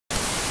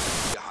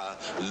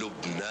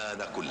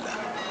لبنان كله.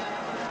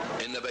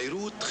 إن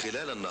بيروت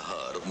خلال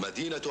النهار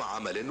مدينة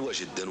عمل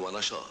وجد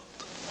ونشاط،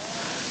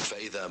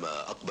 فإذا ما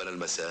أقبل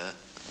المساء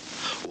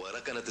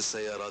وركنت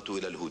السيارات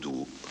إلى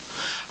الهدوء،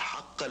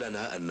 حق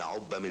لنا أن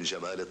نعب من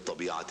جمال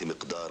الطبيعة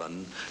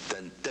مقدارا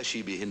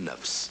تنتشي به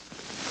النفس.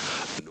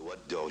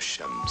 نودع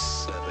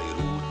الشمس،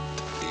 بيروت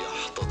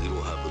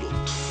يحتضنها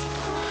بلطف،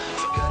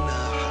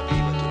 فكأنها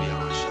حبيبة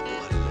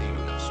يعشقها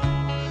الليل نفسه.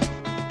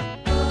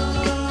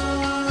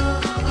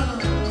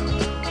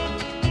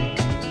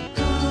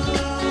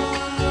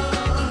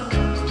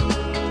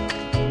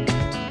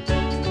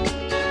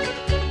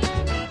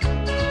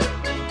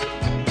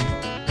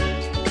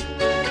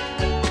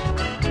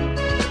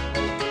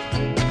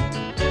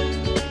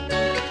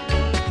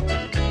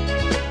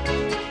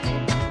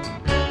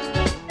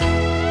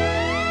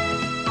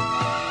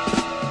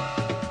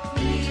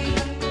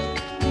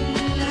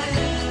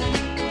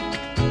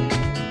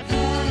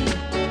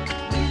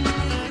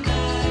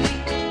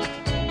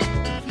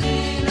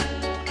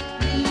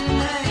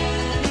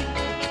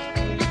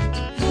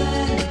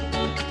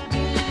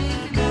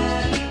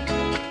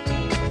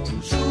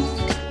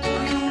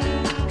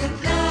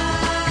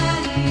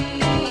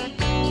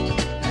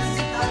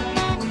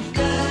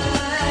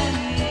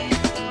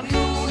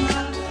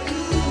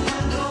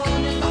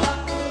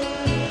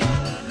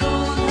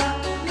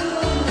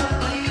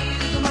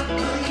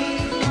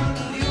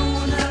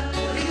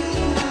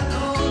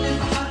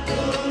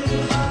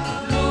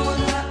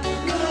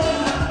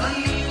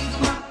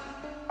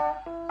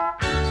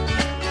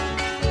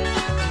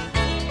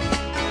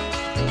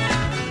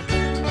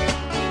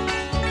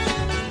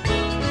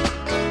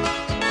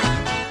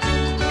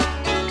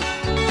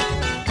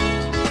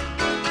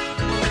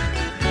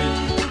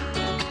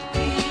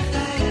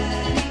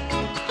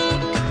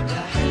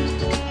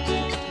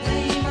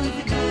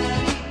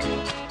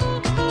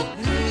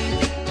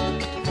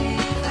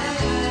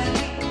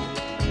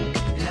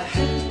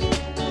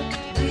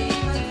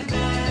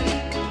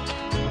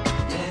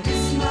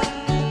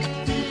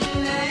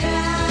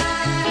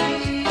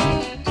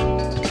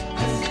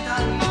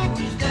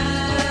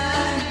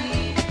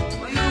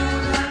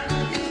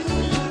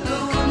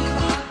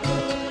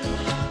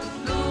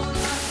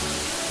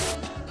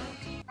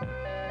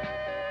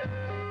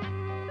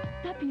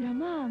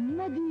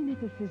 مدينة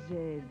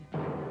السجاد.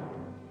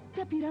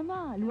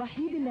 كابيراما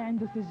الوحيد اللي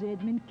عنده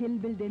سجاد من كل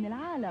بلدان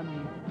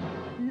العالم،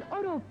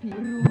 الأوروبي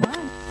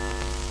الروماني.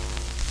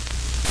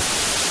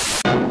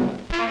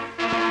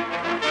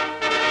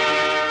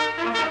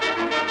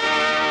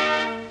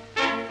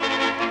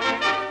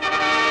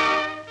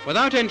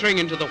 Without entering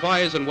into the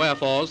whys and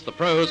wherefores, the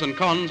pros and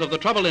cons of the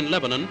trouble in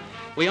Lebanon,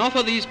 we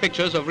offer these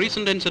pictures of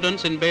recent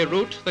incidents in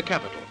Beirut, the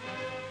capital.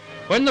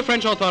 When the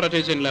French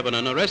authorities in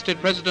Lebanon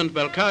arrested President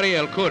Belkari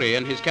el-Khoury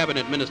and his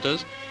cabinet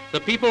ministers, the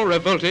people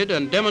revolted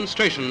and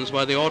demonstrations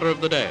were the order of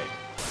the day.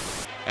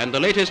 And the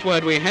latest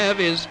word we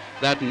have is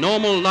that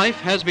normal life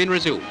has been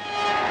resumed.